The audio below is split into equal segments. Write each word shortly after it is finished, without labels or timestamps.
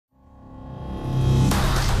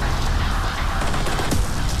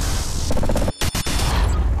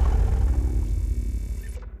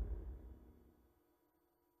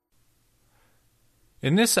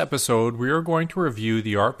In this episode, we are going to review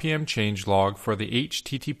the RPM changelog for the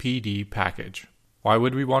HTTPD package. Why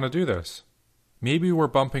would we want to do this? Maybe we're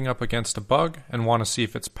bumping up against a bug and want to see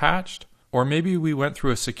if it's patched, or maybe we went through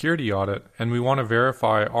a security audit and we want to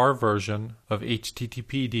verify our version of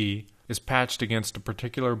HTTPD is patched against a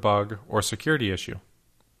particular bug or security issue.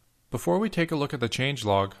 Before we take a look at the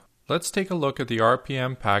changelog, let's take a look at the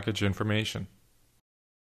RPM package information.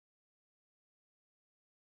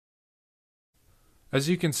 As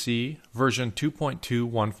you can see, version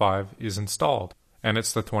 2.215 is installed, and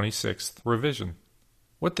it's the 26th revision.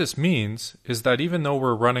 What this means is that even though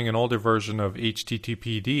we're running an older version of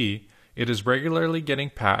HTTPD, it is regularly getting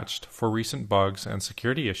patched for recent bugs and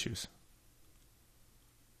security issues.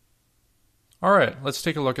 Alright, let's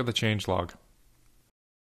take a look at the changelog.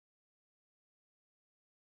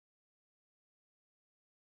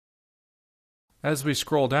 As we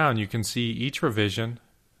scroll down, you can see each revision,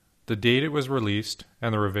 the date it was released,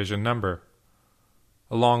 and the revision number,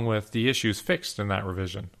 along with the issues fixed in that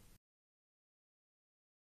revision.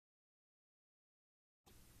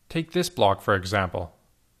 Take this block for example.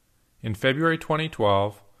 In February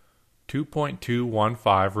 2012,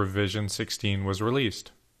 2.215 revision 16 was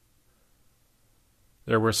released.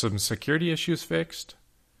 There were some security issues fixed.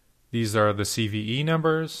 These are the CVE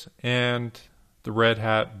numbers and the Red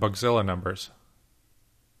Hat Bugzilla numbers.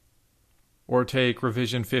 Or take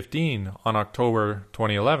revision 15 on October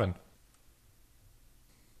 2011.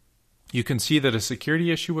 You can see that a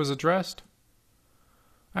security issue was addressed.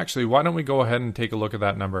 Actually, why don't we go ahead and take a look at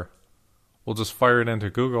that number? We'll just fire it into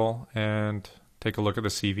Google and take a look at the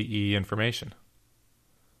CVE information.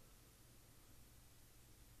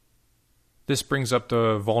 This brings up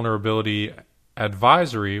the vulnerability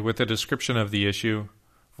advisory with a description of the issue,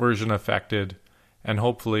 version affected, and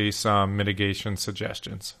hopefully some mitigation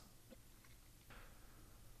suggestions.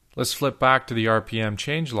 Let's flip back to the RPM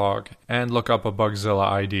changelog and look up a Bugzilla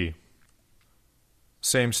ID.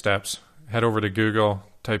 Same steps. Head over to Google,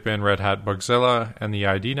 type in Red Hat Bugzilla and the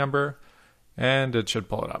ID number, and it should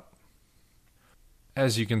pull it up.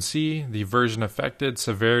 As you can see, the version affected,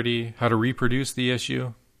 severity, how to reproduce the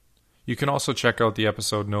issue. You can also check out the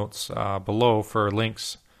episode notes below for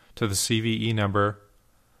links to the CVE number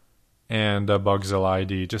and Bugzilla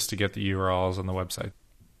ID just to get the URLs on the website.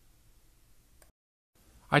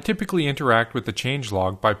 I typically interact with the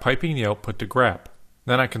changelog by piping the output to grep.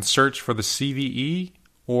 Then I can search for the CVE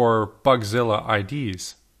or Bugzilla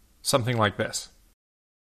IDs, something like this.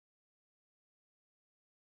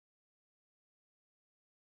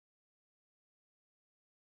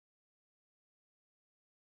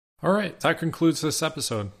 Alright, that concludes this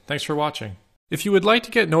episode. Thanks for watching. If you would like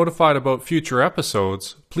to get notified about future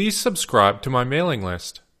episodes, please subscribe to my mailing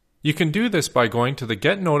list. You can do this by going to the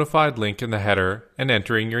Get Notified link in the header and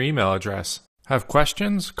entering your email address. Have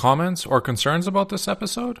questions, comments, or concerns about this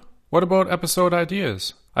episode? What about episode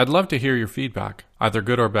ideas? I'd love to hear your feedback, either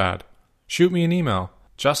good or bad. Shoot me an email,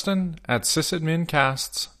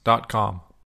 justin@sysadmincasts.com.